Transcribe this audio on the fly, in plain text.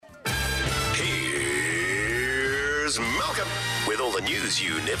Here's Malcolm with all the news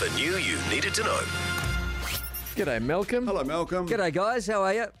you never knew you needed to know. G'day, Malcolm. Hello, Malcolm. G'day, guys. How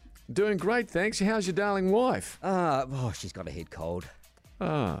are you? Doing great, thanks. How's your darling wife? She's got a head cold.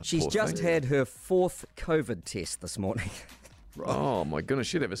 Poor She's just thing. had her 4th COVID test this morning. Oh, my goodness,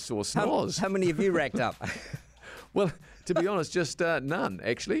 she'd have a sore snoz. How many have you racked up? Well, to be honest, just none,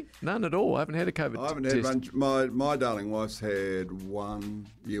 actually. None at all. I haven't had a COVID I haven't test. had one. My darling wife's had one,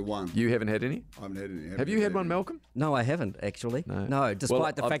 year one. You haven't had any? I haven't had any. Have you had one, Malcolm? No, I haven't, actually. No. Despite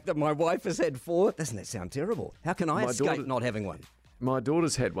Well, the fact that my wife has had 4. Doesn't that sound terrible? How can I My escape daughter- not having one? My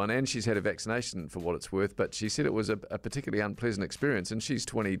daughter's had one, and she's had a vaccination for what it's worth, but she said it was a particularly unpleasant experience, and she's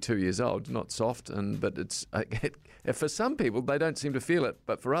 22 years old, not soft, but it's for some people, they don't seem to feel it,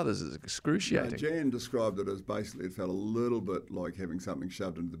 but for others, it's excruciating. Jan described it as basically it felt a little bit like having something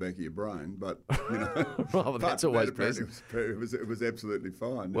shoved into the back of your brain, but, you know. Well, that's always apparently pleasant. It was absolutely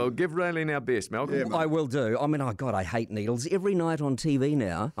fine. Well, give Raylene our best, Malcolm. Yeah, mate. I will do. I mean, I hate needles. Every night on TV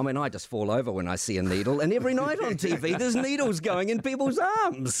now, I just fall over when I see a needle, and every night on TV there's needles going in people's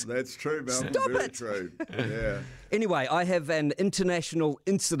arms. That's true, Malcolm. Stop Very it. true. Yeah. Anyway, I have an international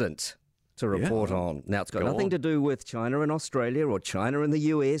incident to report on. Now, it's got Go nothing on. to do with China and Australia or China and the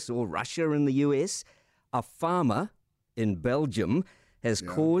US or Russia and the US. A farmer in Belgium has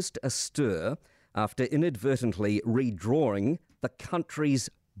caused a stir after inadvertently redrawing the country's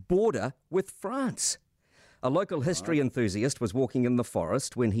border with France. A local history enthusiast was walking in the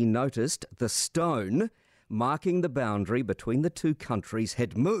forest when he noticed the stone marking the boundary between the two countries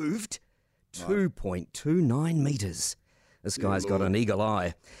had moved 2.29 metres. This guy's got an eagle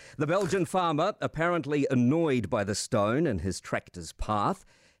eye. The Belgian farmer, apparently annoyed by the stone in his tractor's path,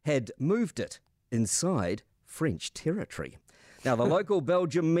 had moved it inside French territory. Now, the local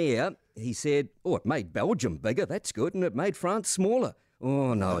Belgian mayor, he said, it made Belgium bigger, that's good, and it made France smaller.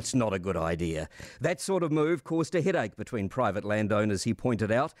 Oh, no, it's not a good idea. That sort of move caused a headache between private landowners, he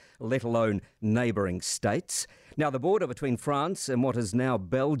pointed out, let alone neighbouring states. Now, the border between France and what is now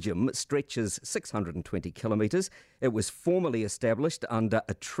Belgium stretches 620 kilometres. It was formally established under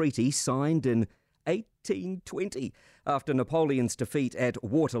a treaty signed in 1820, after Napoleon's defeat at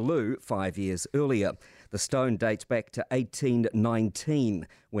Waterloo 5 years earlier. The stone dates back to 1819,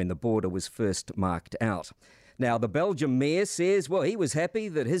 when the border was first marked out. Now, the Belgian mayor says, he was happy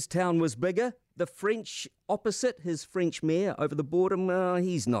that his town was bigger. The French opposite, his French mayor over the border,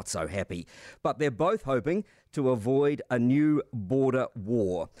 he's not so happy. But they're both hoping to avoid a new border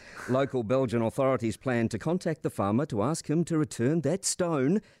war. Local Belgian authorities plan to contact the farmer to ask him to return that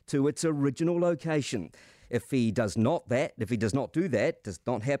stone to its original location. If he does not do that, does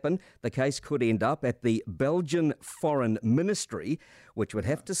not happen, the case could end up at the Belgian Foreign Ministry, which would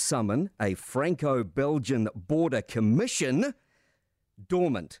have to summon a Franco-Belgian border commission,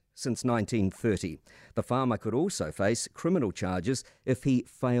 dormant since 1930. The farmer could also face criminal charges if he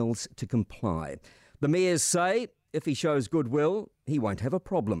fails to comply. The mayors say if he shows goodwill, he won't have a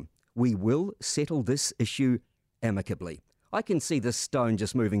problem. We will settle this issue amicably. I can see this stone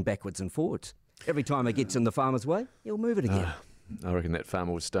just moving backwards and forwards. Every time it gets in the farmer's way, he'll move it again. I reckon that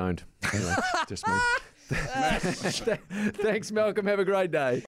farmer was stoned. Anyway, just me. Thanks, Malcolm. Have a great day.